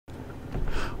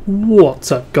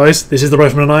What's up, guys? This is the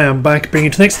Rifleman and I am back bringing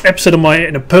you to the next episode of my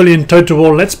Napoleon Total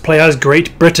War Let's Play as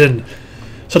Great Britain.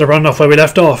 So to run off where we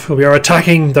left off, we are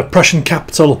attacking the Prussian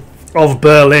capital of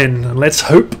Berlin, and let's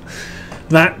hope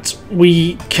that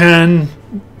we can,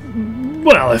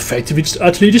 well, effectively just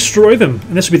utterly destroy them.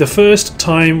 And this will be the first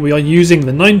time we are using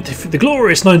the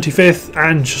glorious 95th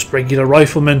and just regular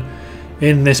riflemen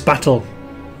in this battle.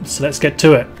 So let's get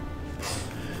to it.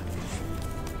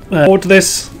 Forward to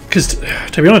this. Because,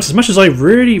 to be honest, as much as I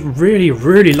really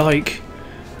like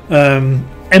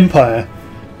Empire,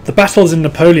 the battles in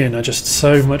Napoleon are just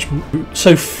so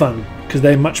fun, because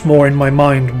they're much more in my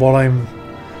mind what I'm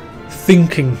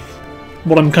thinking,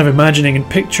 what I'm kind of imagining and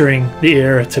picturing the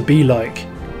era to be like.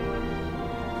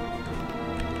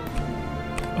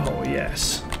 Oh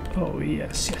yes,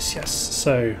 yes.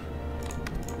 So,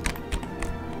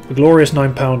 the glorious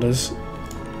 9-pounders.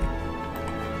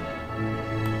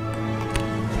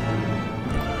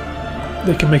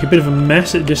 They can make a bit of a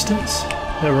mess at distance,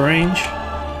 at range.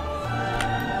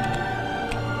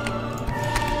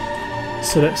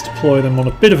 So let's deploy them on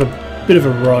a bit of a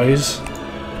rise.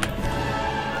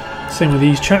 Same with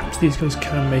these chaps. These guys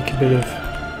can make a bit of.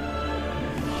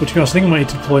 But to be honest, I think I might need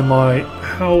to deploy my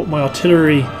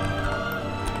artillery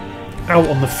out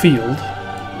on the field,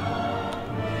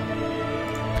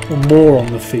 or more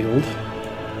on the field.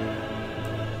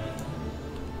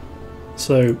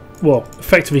 So, well,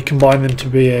 effectively combine them to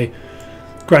be a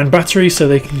grand battery, so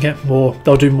they can get more.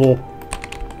 They'll do more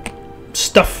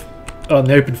stuff on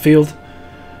the open field.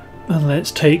 And let's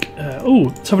take.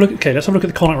 Let's have a look. Okay, let's have a look at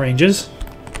the Connaught Rangers.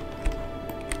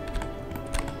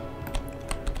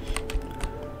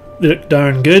 They look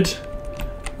darn good.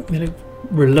 They look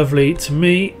real lovely to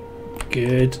me.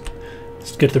 Good.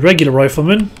 Let's go to the regular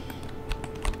riflemen.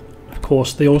 Of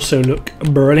course, they also look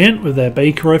brilliant with their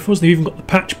Baker rifles. They've even got the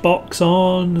patch box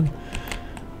on.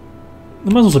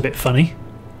 The muzzle's a bit funny,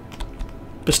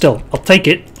 but still, I'll take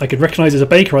it. I could recognise it as a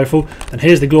Baker rifle, and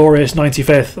here's the glorious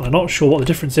 95th. And I'm not sure what the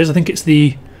difference is. I think it's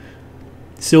the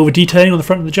silver detailing on the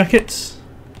front of the jackets.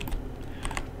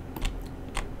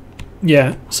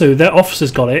 Yeah, so their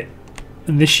officers got it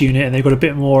in this unit, and they've got a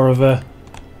bit more of a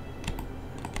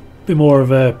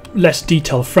less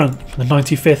detailed front. The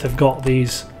 95th have got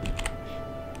these.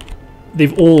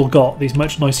 They've all got these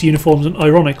much nicer uniforms, and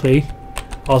ironically,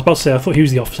 I was about to say I thought he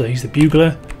was the officer. He's the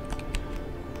bugler.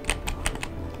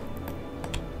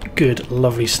 Good,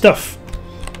 lovely stuff.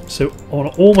 So I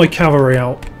want all my cavalry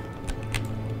out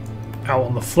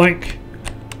on the flank.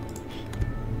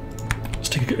 Let's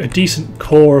take a decent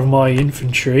core of my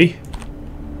infantry.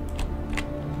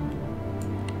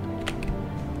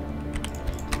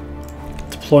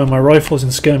 Deploy my rifles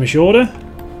in skirmish order.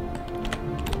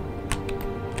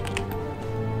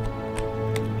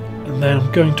 And then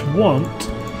I'm going to want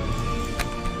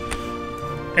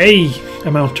a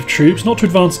amount of troops, not to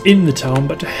advance in the town,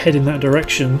 but to head in that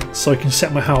direction, so I can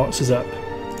set my howitzers up.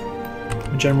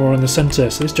 My general in the centre.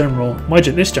 So this general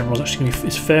is actually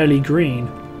is fairly green.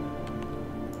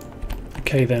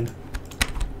 Okay then.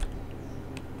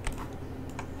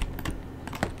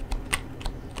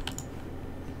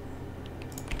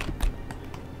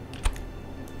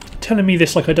 Telling me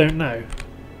this like I don't know.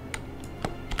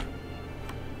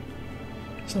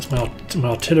 So that's my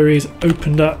artillery's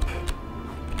opened up.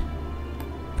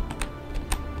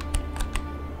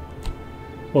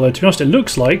 Although, to be honest, it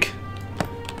looks like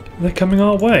they're coming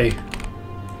our way.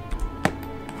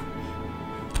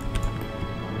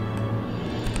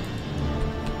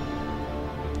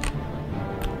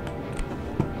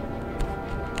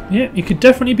 Yeah, you could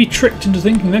definitely be tricked into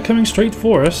thinking they're coming straight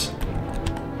for us.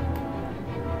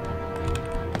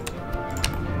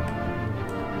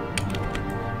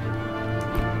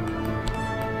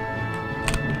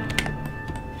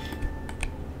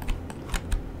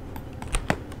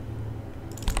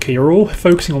 Okay, you're all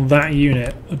focusing on that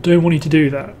unit. I don't want you to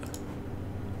do that.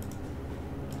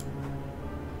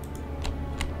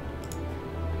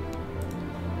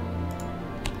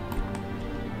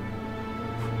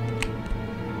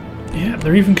 Yeah,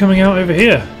 they're even coming out over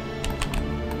here.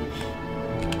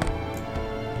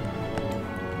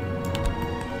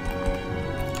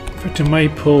 In fact, I may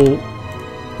pull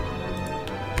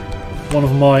one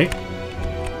of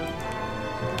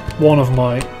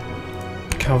my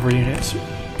cavalry units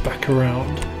back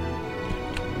around.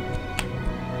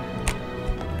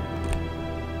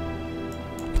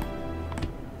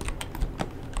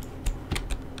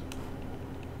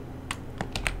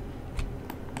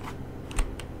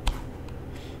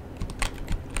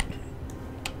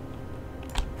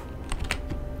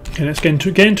 Okay, let's get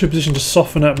into a position to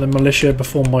soften up the militia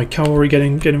before my cavalry get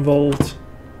involved.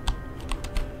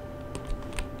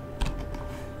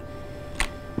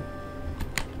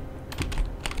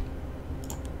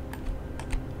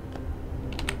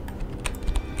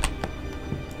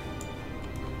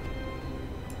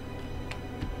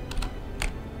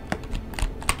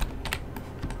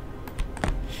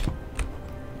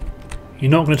 You're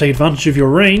not going to take advantage of your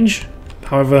range.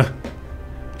 However,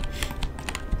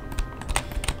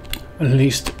 at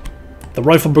least the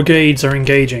rifle brigades are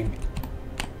engaging.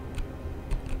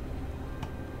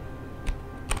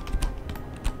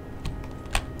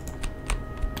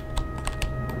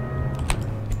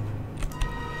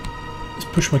 Let's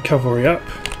push my cavalry up.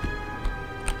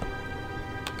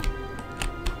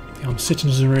 The armed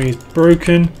citizenry is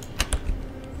broken.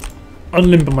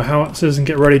 Unlimber my howitzers and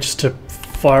get ready just to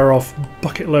fire off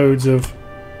bucket loads of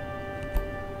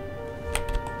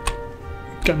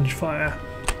gunfire.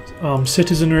 Armed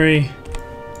citizenry.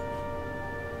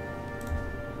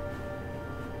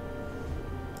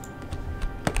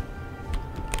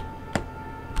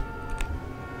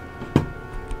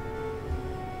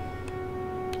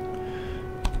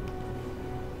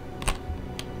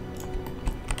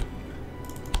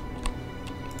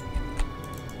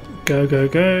 Go, go,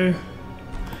 go.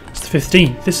 It's the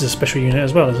 15th. This is a special unit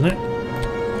as well, isn't it?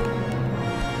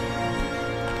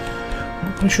 I'm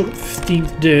not quite sure what the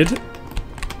 15th did.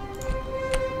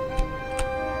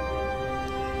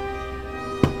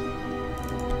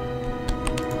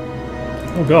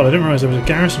 Oh god, I didn't realise there was a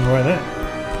garrison right there.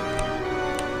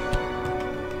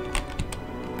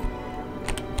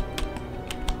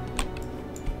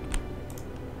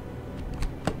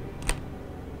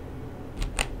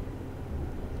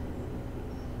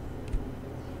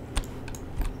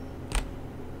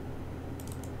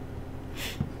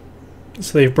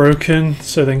 So they've broken,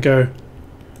 so then go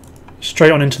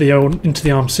straight on into the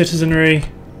armed citizenry.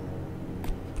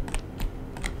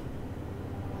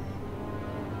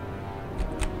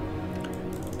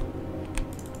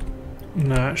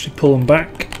 No, actually pull them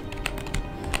back.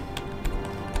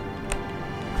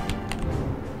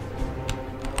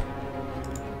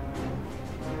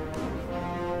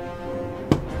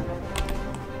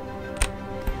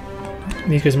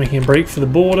 Nico's making a break for the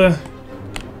border.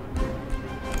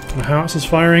 My howitzers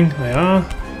firing, they are.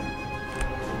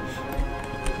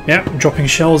 Yep, dropping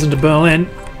shells into Berlin.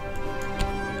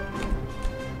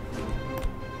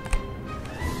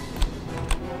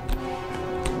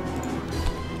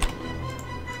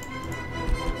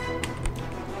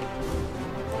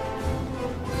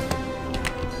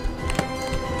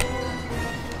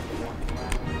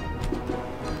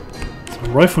 So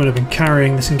riflemen have been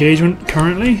carrying this engagement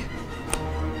currently,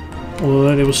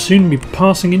 although they will soon be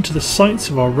passing into the sights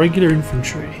of our regular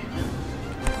infantry.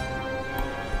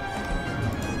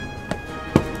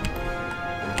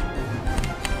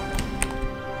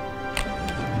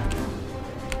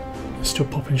 Still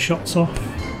popping shots off.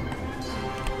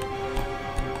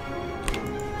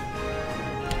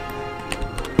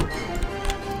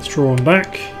 Let's draw them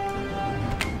back.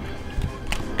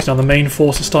 Because now the main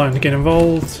force is starting to get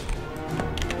involved.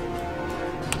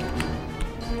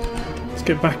 Let's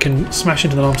get back and smash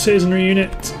into the armed citizenry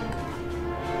unit.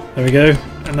 There we go.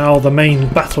 And now the main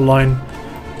battle line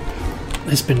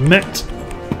has been met.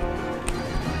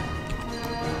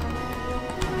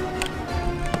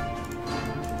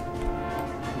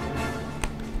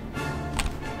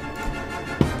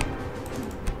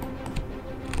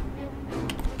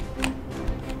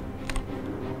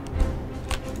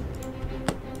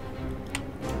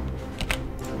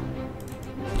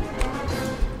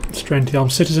 Straight into the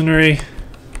armed citizenry.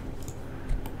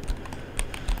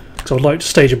 Because I would like to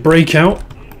stage a breakout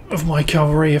of my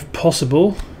cavalry if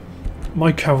possible.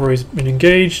 My cavalry's been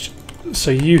engaged,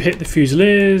 so you hit the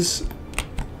Fusiliers.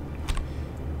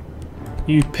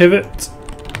 You pivot.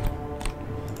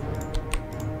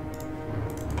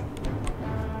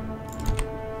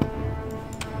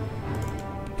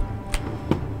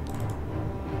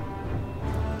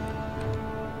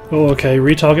 Oh, okay,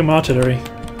 retarget my artillery.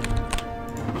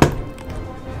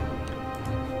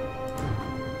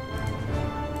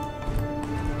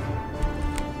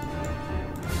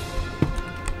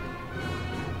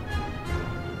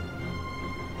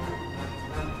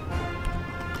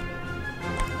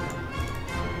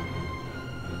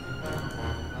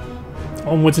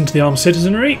 Onwards into the armed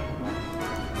citizenry,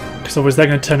 because otherwise they're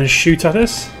going to turn and shoot at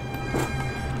us.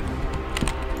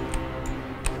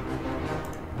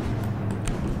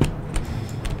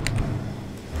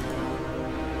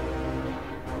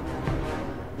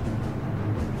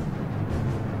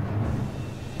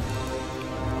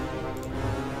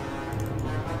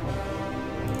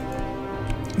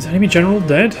 Is the enemy general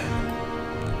dead?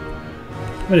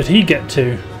 Where did he get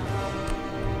to?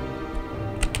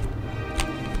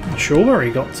 Not sure where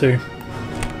he got to.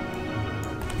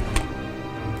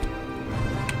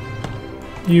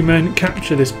 You men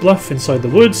capture this bluff inside the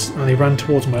woods, and he ran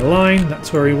towards my line.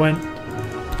 That's where he went.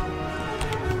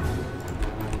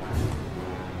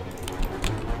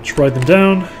 Just ride them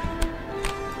down.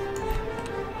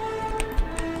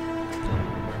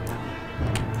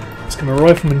 my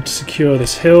riflemen to secure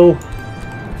this hill.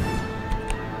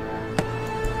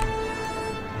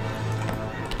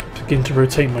 Begin to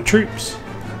rotate my troops.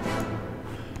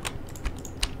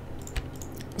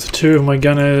 So 2 of my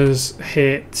gunners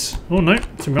hit... Oh no,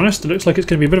 to be honest, it looks like it's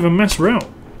going to be a bit of a mess route.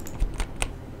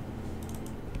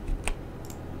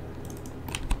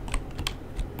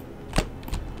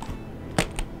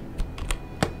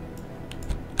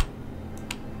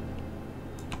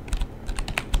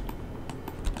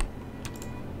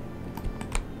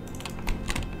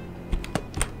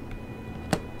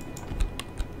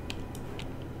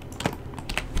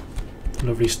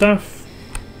 Lovely stuff.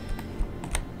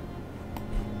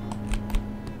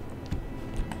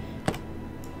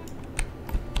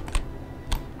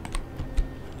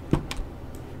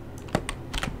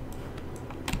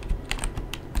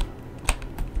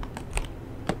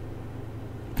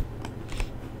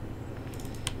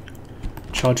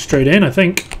 Charge straight in, I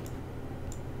think.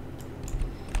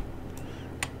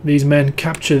 These men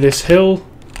capture this hill.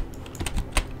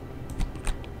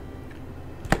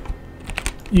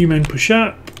 You men push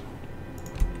up.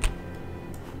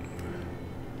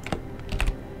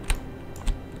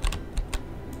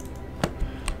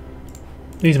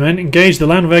 These men engage the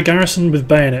landwehr garrison with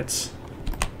bayonets.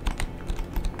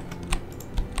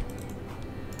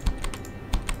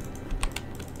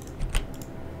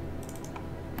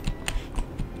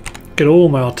 Get all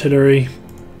my artillery.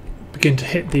 Begin to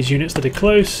hit these units that are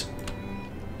close.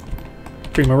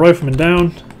 Bring my riflemen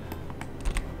down.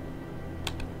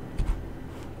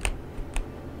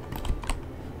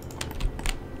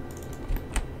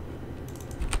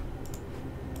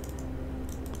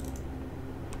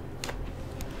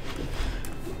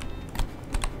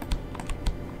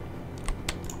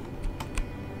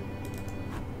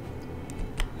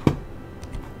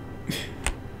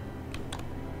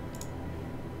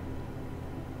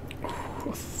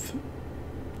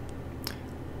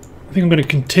 I think I'm going to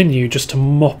continue just to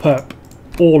mop up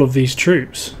all of these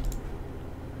troops.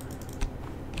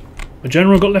 My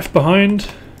general got left behind.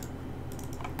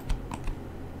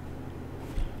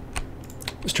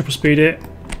 Let's triple speed it.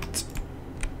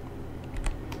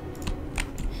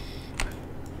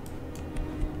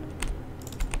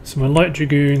 So my light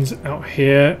dragoons out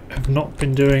here have not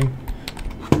been doing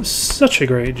such a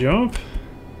great job.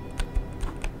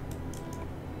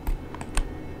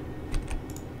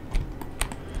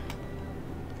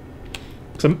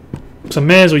 So I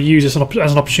may as well use this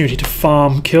as an opportunity to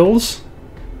farm kills.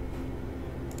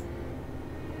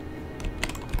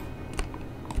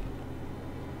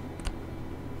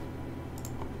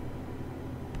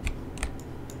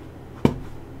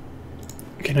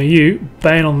 Okay, now you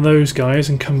bang on those guys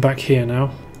and come back here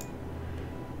now.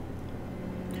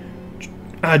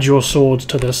 Add your swords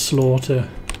to the slaughter.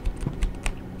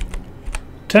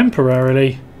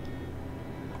 Temporarily.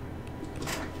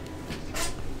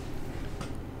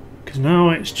 Because now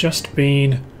it's just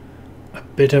been a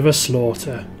bit of a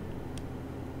slaughter.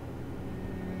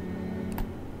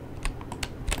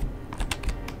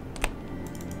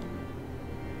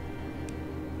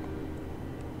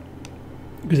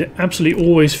 Because it absolutely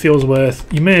always feels worth,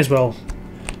 you may as well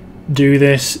do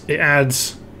this.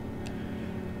 It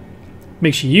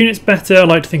makes your units better. I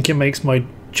like to think it makes my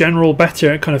general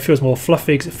better. It kind of feels more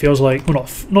fluffy because it feels like, well,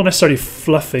 not necessarily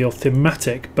fluffy or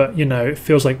thematic, but you know, it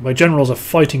feels like my general's a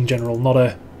fighting general,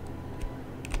 not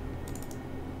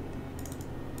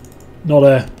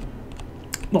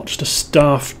just a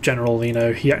staff general. You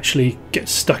know, he actually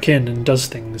gets stuck in and does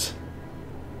things.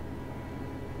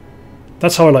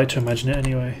 That's how I like to imagine it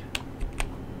anyway.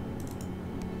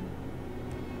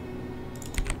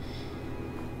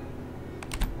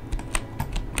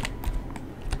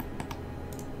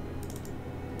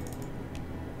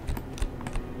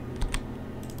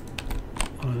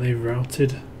 Oh, they've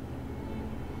routed.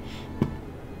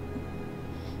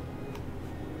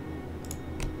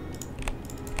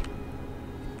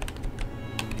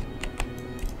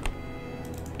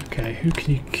 Okay, who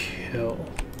can you kill?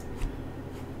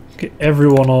 Get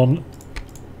everyone on.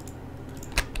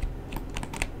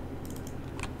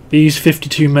 These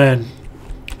 52 men.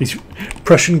 These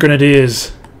Prussian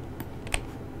grenadiers.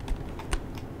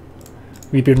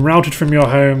 We've been routed from your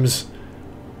homes,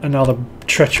 and now the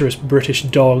treacherous British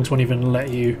dogs won't even let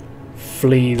you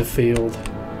flee the field.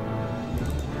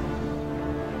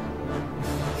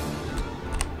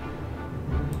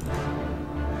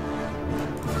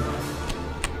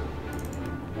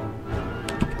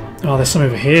 Oh, there's some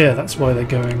over here, that's why they're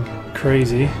going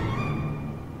crazy.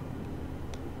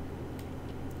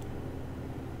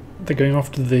 They're going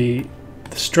after the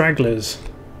stragglers.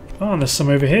 Oh, and there's some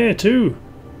over here too.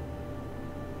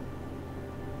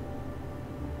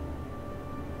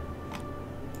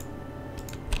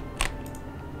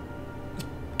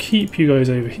 keep you guys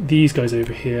over, these guys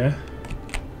over here.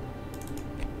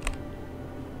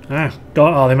 Ah,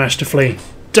 oh, they managed to flee.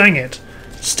 Dang it!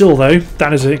 Still though,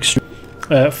 that is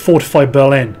an fortify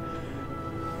Berlin,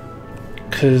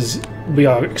 because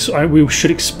we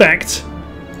should expect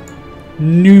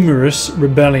numerous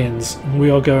rebellions. We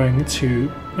are going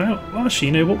to. Well, actually,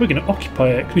 you know what? We're going to occupy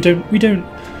it. We don't.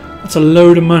 That's a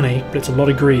load of money, but it's a lot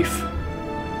of grief,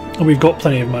 and we've got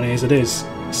plenty of money as it is,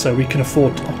 so we can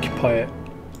afford to occupy it.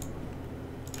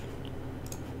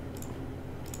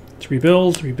 Let's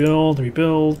rebuild, rebuild,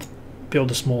 rebuild. Build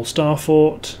a small star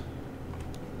fort.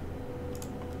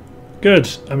 Good,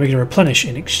 and we're going to replenish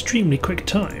in extremely quick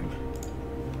time.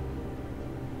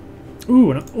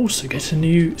 Ooh, and I also get a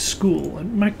new school at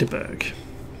Magdeburg.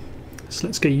 So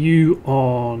let's get you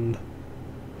on.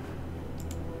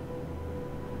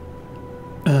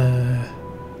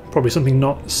 Probably something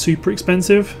not super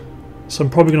expensive. So I'm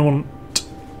probably going to want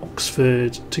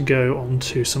Oxford to go on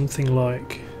to something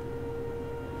like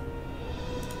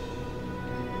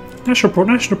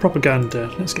National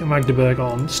Propaganda. Let's get Magdeburg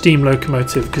on. Steam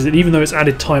locomotive, because even though it's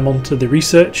added time onto the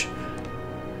research.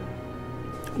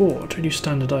 Oh, do you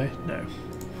standardise? No.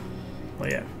 Well,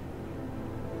 yeah.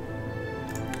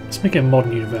 Let's make it a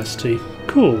modern university.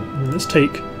 Cool. And let's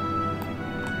take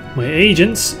my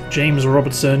agents, James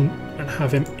Robertson, and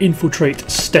have him infiltrate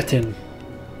Stettin.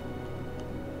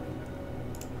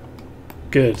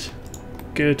 Good.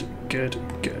 Good, good,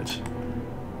 good.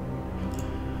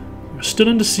 We're still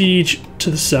under siege to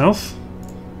the south,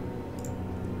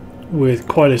 with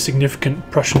quite a significant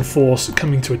Prussian force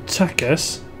coming to attack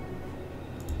us.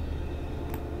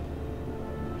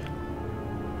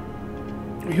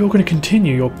 You're going to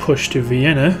continue your push to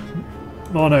Vienna.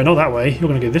 Oh no, not that way. You're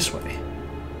going to go this way.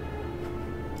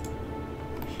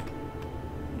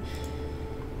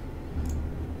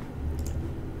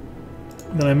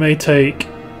 Then I may take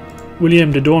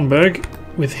William de Dornberg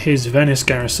with his Venice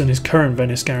garrison, his current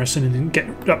Venice garrison, and then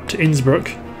get up to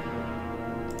Innsbruck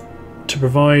to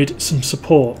provide some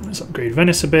support. Let's upgrade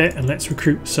Venice a bit, and let's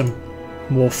recruit some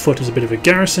more foot as a bit of a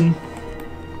garrison.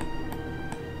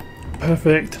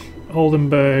 Perfect.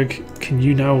 Oldenburg, can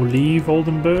you now leave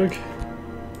Oldenburg?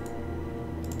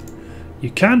 You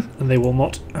can, and they will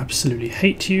not absolutely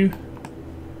hate you.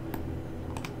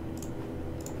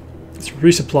 Let's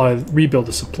rebuild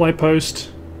the supply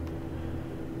post.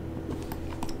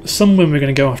 Somewhere we're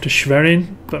going to go after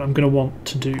Schwerin, but I'm going to want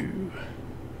to do.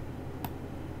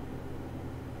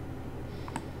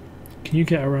 Can you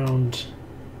get around?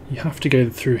 You have to go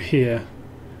through here.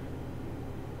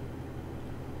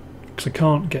 I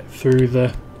can't get through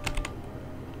the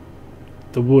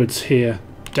woods here.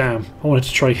 Damn, I wanted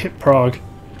to try hit Prague.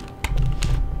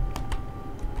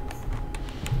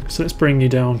 So let's bring you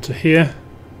down to here.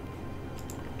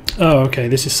 Oh, okay,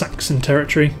 this is Saxon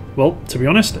territory. Well, to be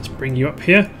honest, let's bring you up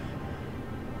here.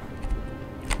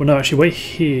 Well, no, actually, wait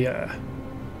here.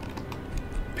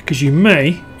 Because you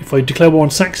may, if I declare war on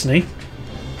Saxony...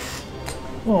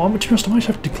 Well, I might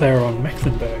have to declare on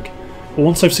Mecklenburg. But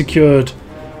once I've secured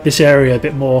this area a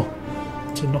bit more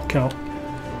to knock out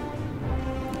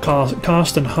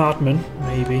Karst and Hartmann,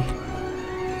 maybe.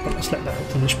 But let's let that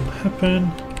replenishment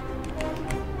happen.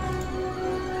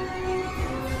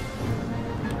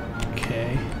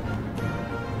 Okay.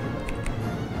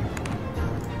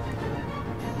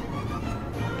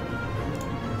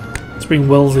 Let's bring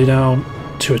Wellesley down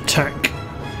to attack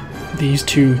these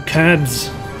two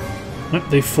cads. Nope,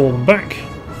 they've fallen back.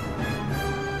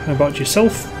 How about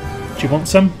yourself? Do you want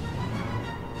some?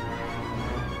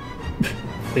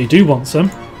 They do want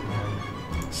some.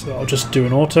 So I'll just do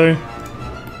an auto.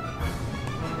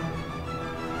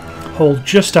 Hold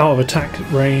just out of attack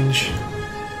range.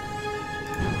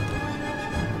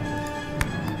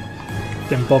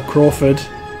 Then Bob Crawford.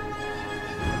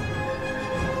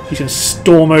 He's going to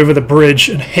storm over the bridge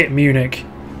and hit Munich.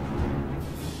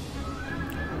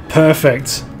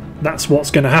 Perfect. That's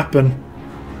what's going to happen.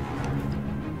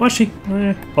 Actually,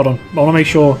 hold on. I want to make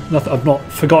sure I've not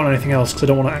forgotten anything else, because I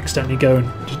don't want to accidentally go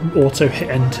and just auto hit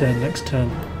end turn next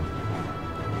turn.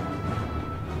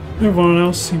 Everyone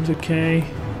else seems okay.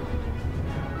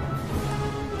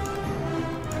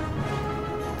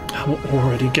 I'm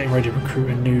already getting ready to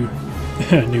recruit a new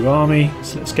new army,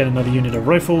 so let's get another unit of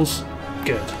rifles.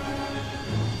 Good.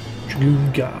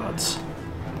 Dragoon Guards.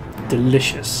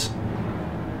 Delicious.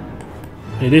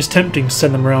 It is tempting to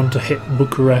send them around to hit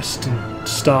Bucharest and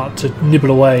start to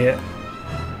nibble away at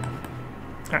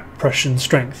Prussian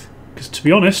strength. Because to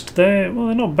be honest, they're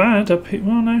not bad up here.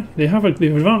 Well, no, they've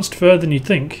advanced further than you'd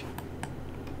think.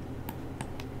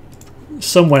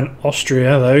 Some went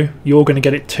Austria though. You're going to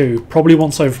get it too. Probably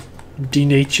once I've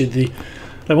denatured the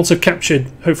Like once I've captured,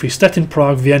 hopefully, Stettin,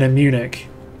 Prague, Vienna, Munich,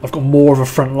 I've got more of a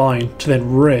front line to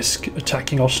then risk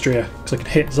attacking Austria, because I can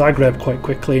hit Zagreb quite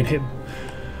quickly and hit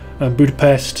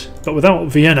Budapest. But without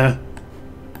Vienna,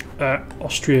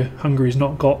 Austria-Hungary's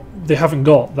not got. They haven't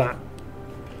got that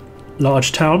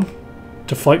large town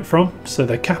to fight from, so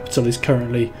their capital is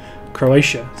currently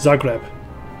Croatia, Zagreb.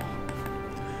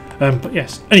 But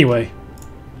yes, anyway,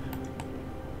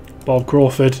 Bob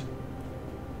Crawford.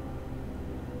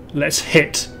 Let's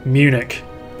hit Munich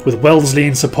with Wellesley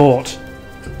in support.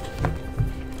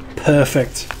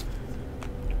 Perfect.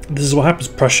 This is what happens,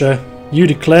 Prussia. You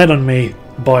declared on me,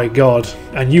 by God,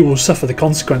 and you will suffer the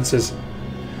consequences.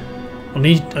 I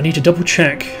need to double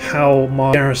check how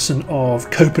my garrison of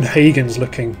Copenhagen's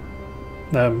looking.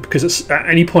 Because at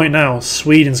any point now,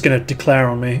 Sweden's going to declare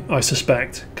on me, I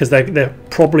suspect. Because they're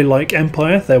probably like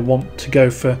Empire. They want to go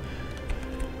for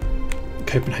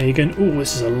Copenhagen. Ooh,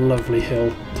 this is a lovely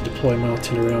hill to deploy my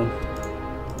artillery on.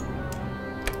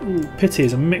 Ooh, pity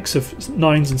is a mix of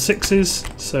 9s and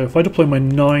 6s. So if I deploy my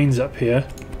 9s up here...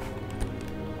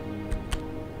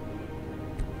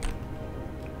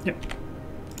 Yep.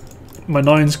 My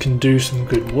 9s can do some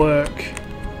good work.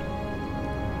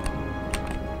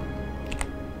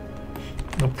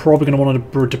 I'm probably going to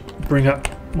want to bring up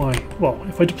my... Well,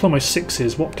 if I deploy my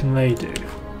 6s, what can they do?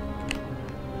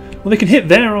 Well, they can hit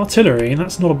their artillery, and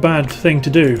that's not a bad thing to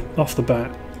do off the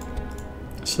bat.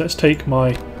 So let's take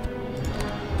my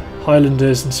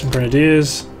Highlanders and some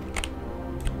Grenadiers.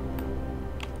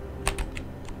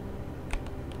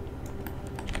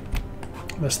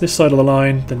 That's this side of the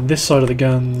line, then this side of the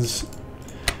guns.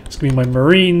 It's going to be my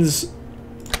Marines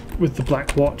with the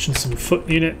Black Watch and some foot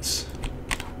units.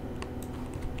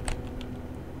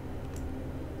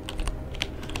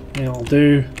 Yeah, I'll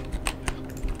do.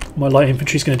 My light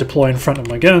infantry is going to deploy in front of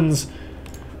my guns.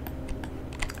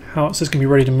 Howitzers going to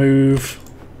be ready to move.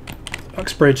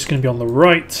 Uxbridge is going to be on the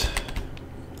right.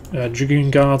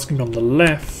 Dragoon Guards going to be on the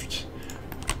left.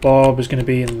 Bob is going to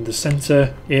be in the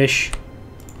centre-ish.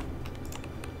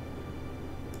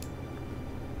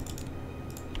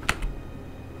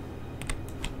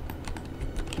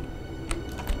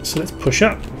 So let's push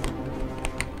up.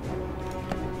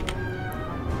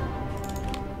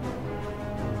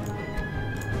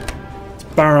 Let's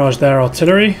barrage their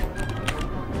artillery.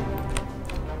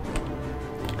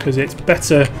 Because it's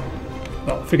better...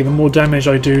 Well, I figure the more damage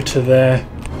I do to their...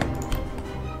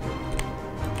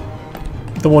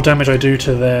 The more damage I do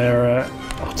to their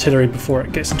artillery before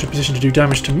it gets into a position to do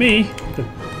damage to me,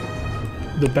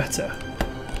 the better.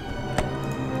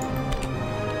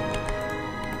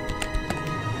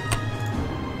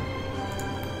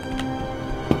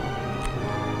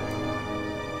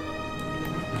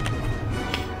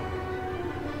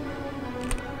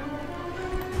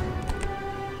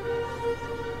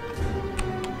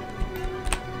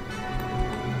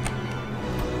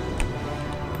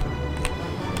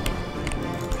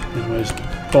 Where's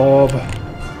Bob?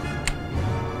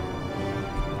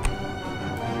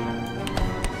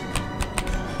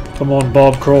 Come on,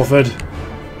 Bob Crawford.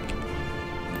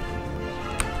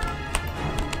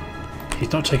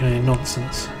 He's not taking any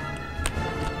nonsense.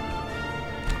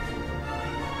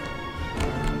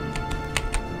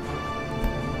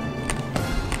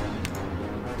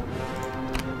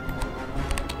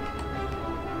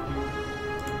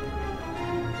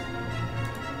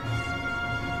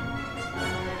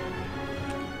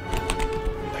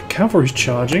 Cavalry's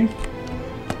charging.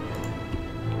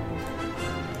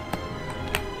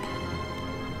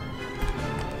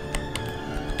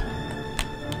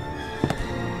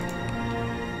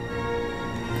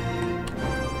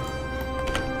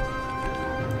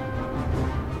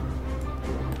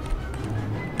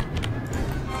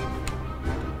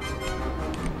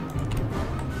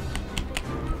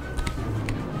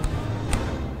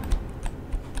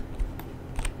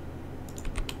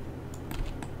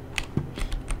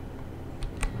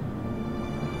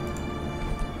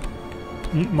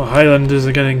 My Highlanders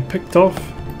are getting picked off.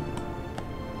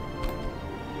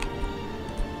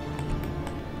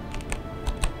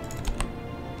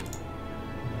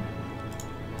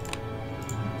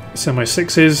 So my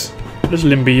 6s, let's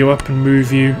limber you up and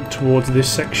move you towards this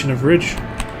section of ridge.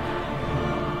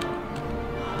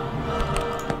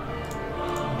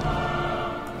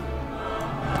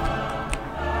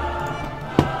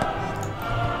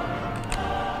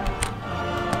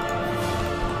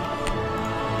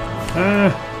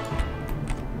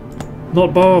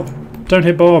 Not Bob. Don't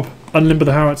hit Bob. Unlimber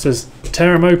the howitzers.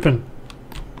 Tear him open.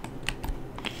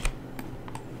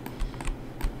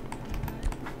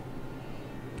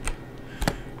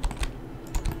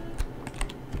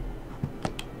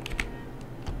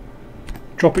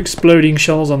 Drop exploding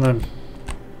shells on them.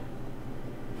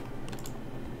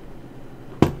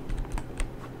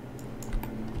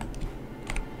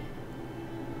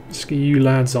 Let's get you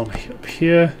lads on up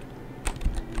here.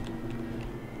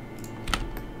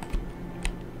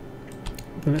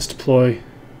 Then let's deploy.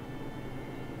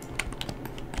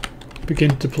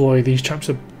 Begin to deploy these chaps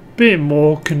a bit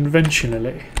more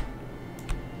conventionally.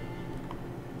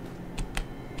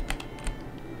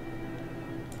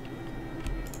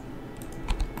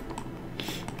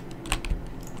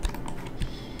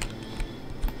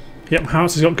 Yep,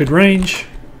 house has got good range.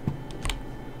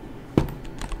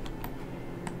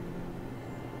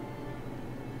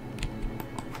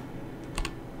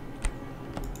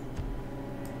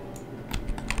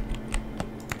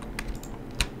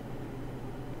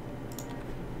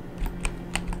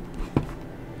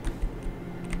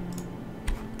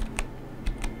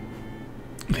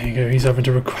 There you go, he's having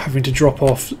to drop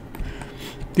off,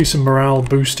 do some morale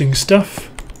boosting stuff.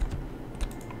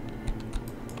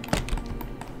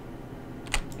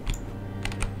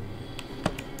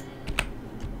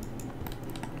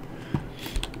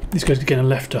 These guys are getting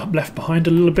left behind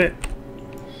a little bit.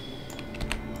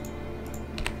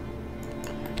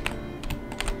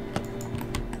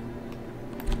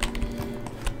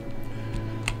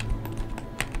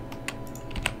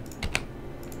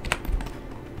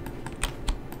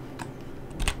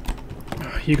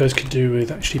 You guys could do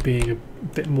with actually being a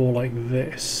bit more like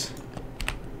this.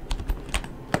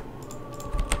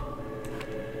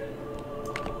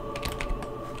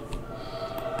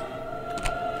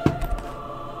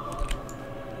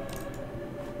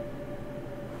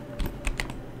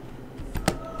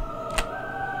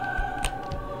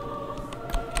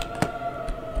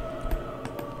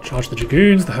 Charge the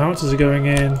dragoons, the howitzers are going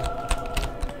in.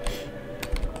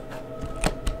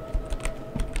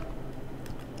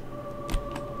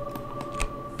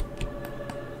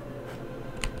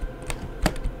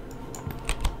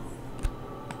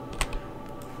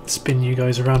 Spin you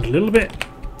guys around a little bit.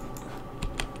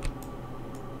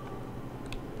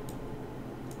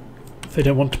 If they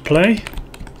don't want to play.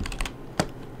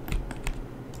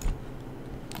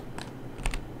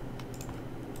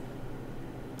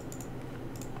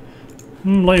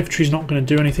 Light infantry's not going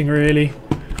to do anything really.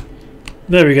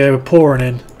 There we go, we're pouring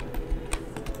in.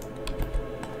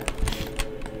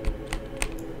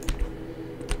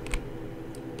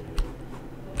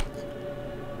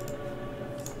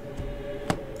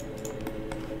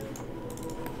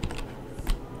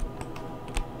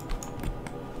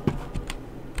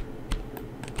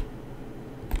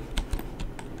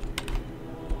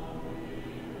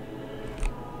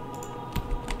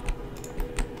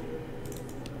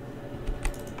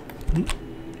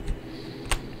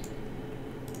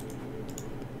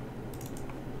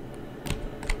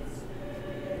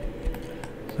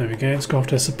 There we go, let's go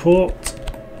after support.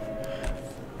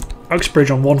 Uxbridge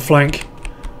on one flank,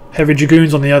 heavy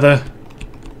dragoons on the other.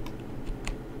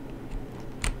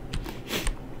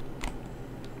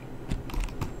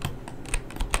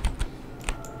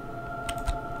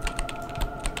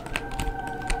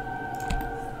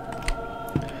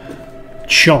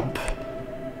 Chomp.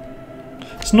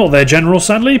 It's not their general,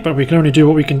 sadly, but we can only do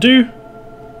what we can do.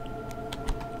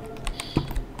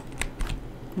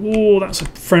 Oh, that's a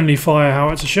friendly fire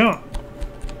howitzer shot.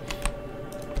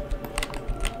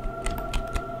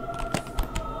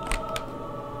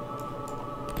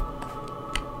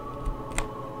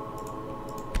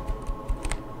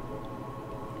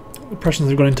 The Prussians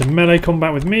have gone into melee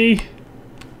combat with me.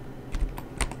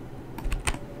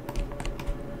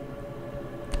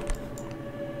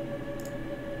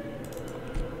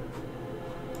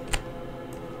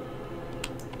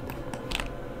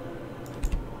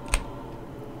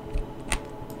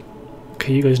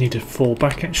 Okay, you guys need to fall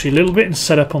back actually a little bit and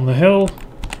set up on the hill.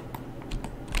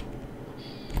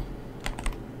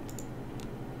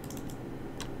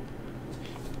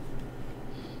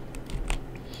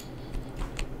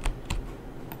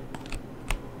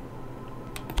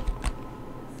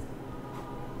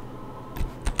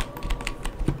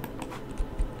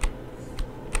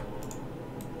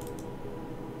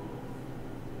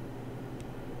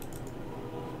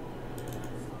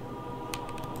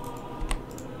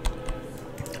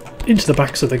 Into the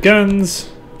backs of the guns.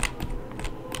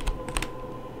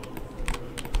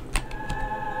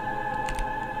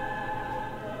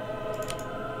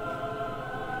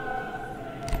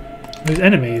 Those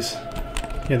enemies.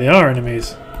 Yeah, they are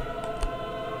enemies.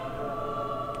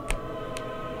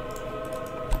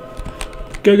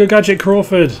 Go, go, Gadget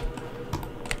Crawford.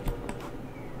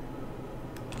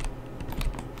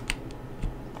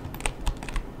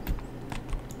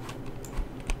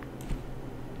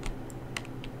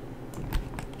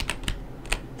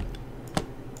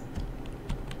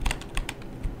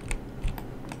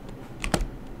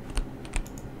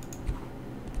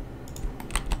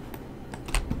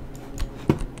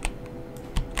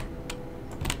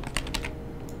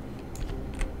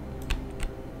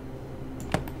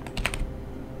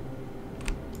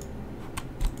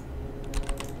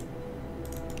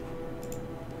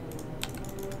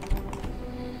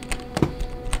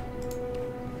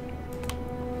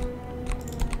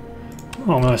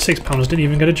 Oh, my 6-pounders didn't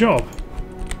even get a job.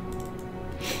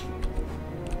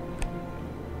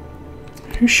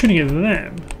 Who's shooting at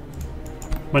them?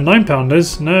 My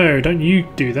 9-pounders? No, don't you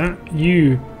do that.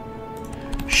 You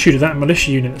shoot at that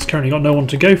militia unit that's currently got no one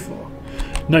to go for.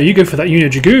 No, you go for that unit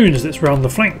of dragoons that's round the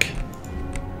flank.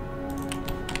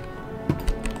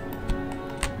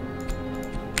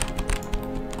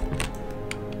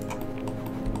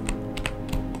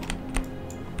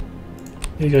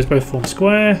 Here goes both form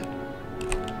square.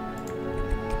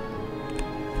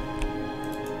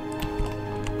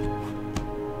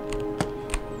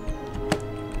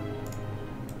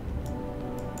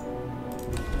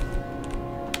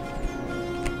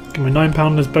 My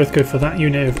 9-pounders both go for that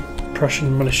unit of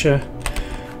Prussian militia.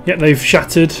 Yep, they've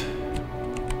shattered.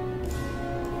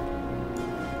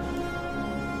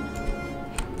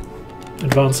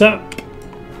 Advance up.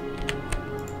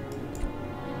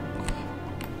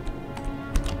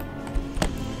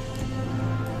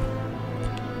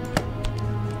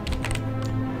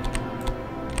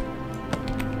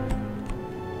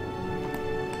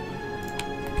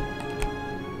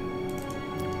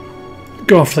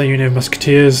 Go after that unit of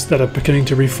musketeers that are beginning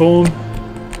to reform.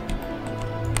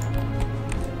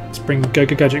 Let's bring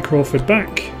Gadget Crawford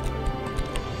back.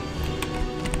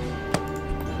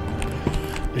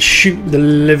 Let's shoot the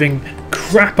living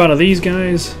crap out of these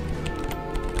guys.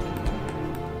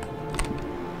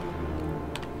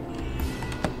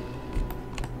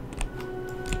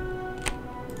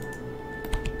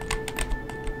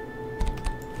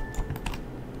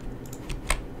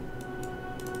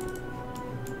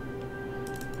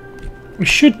 We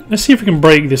should... let's see if we can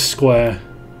break this square.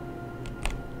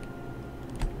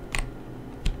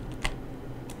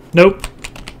 Nope.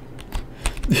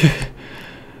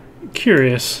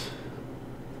 Curious.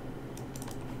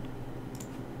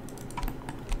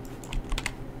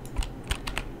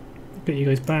 Get you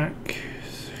guys back.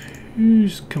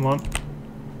 Who's... come on.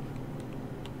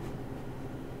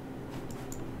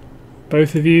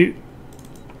 Both of you.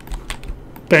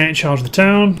 Bayonet charge the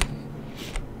town.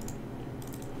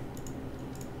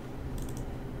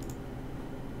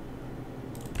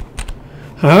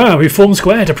 Ah, we formed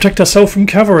square to protect ourselves from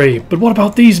cavalry. But what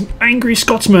about these angry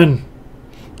Scotsmen?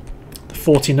 The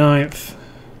 49th.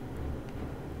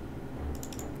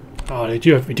 Oh, we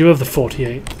do have the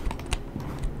 48th.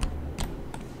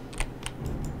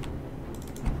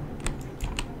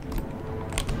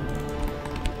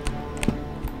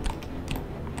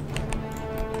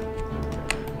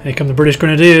 Here come the British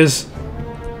Grenadiers.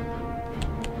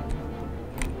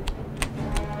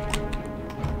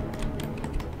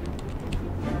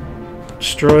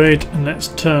 Destroyed, and let's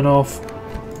turn off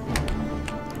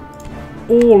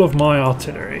all of my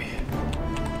artillery.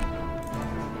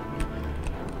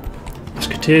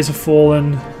 Musketeers have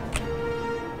fallen.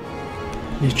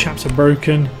 These chaps are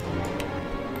broken.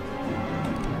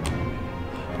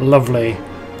 Lovely.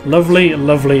 Lovely,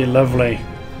 lovely, lovely.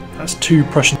 That's 2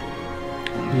 Prussian.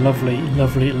 Lovely,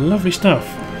 lovely, lovely stuff.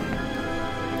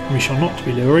 We shall not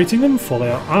be liberating them, for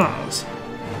they are ours.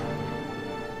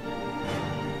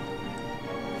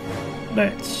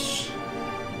 Let's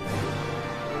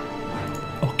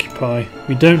occupy.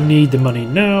 We don't need the money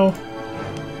now.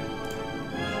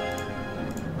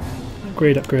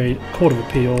 Upgrade, upgrade. Court of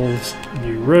Appeals.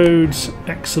 New roads.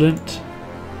 Excellent.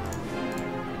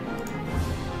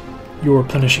 You're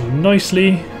replenishing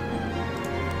nicely.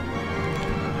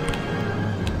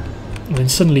 And then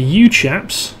suddenly you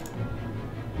chaps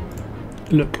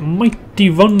look mighty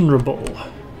vulnerable.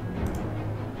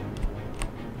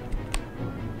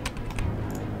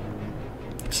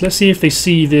 So let's see if they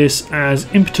see this as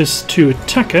impetus to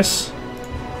attack us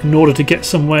in order to get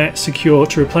somewhere secure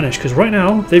to replenish, because right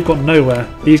now they've got nowhere.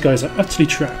 These guys are utterly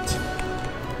trapped.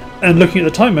 And looking at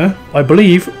the timer, I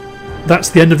believe that's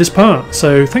the end of this part.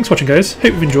 So thanks for watching, guys.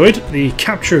 Hope you've enjoyed the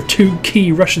capture of 2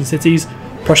 key Prussian cities,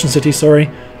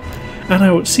 sorry. And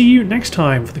I will see you next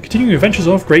time for the continuing adventures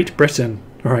of Great Britain.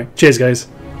 Alright, cheers guys.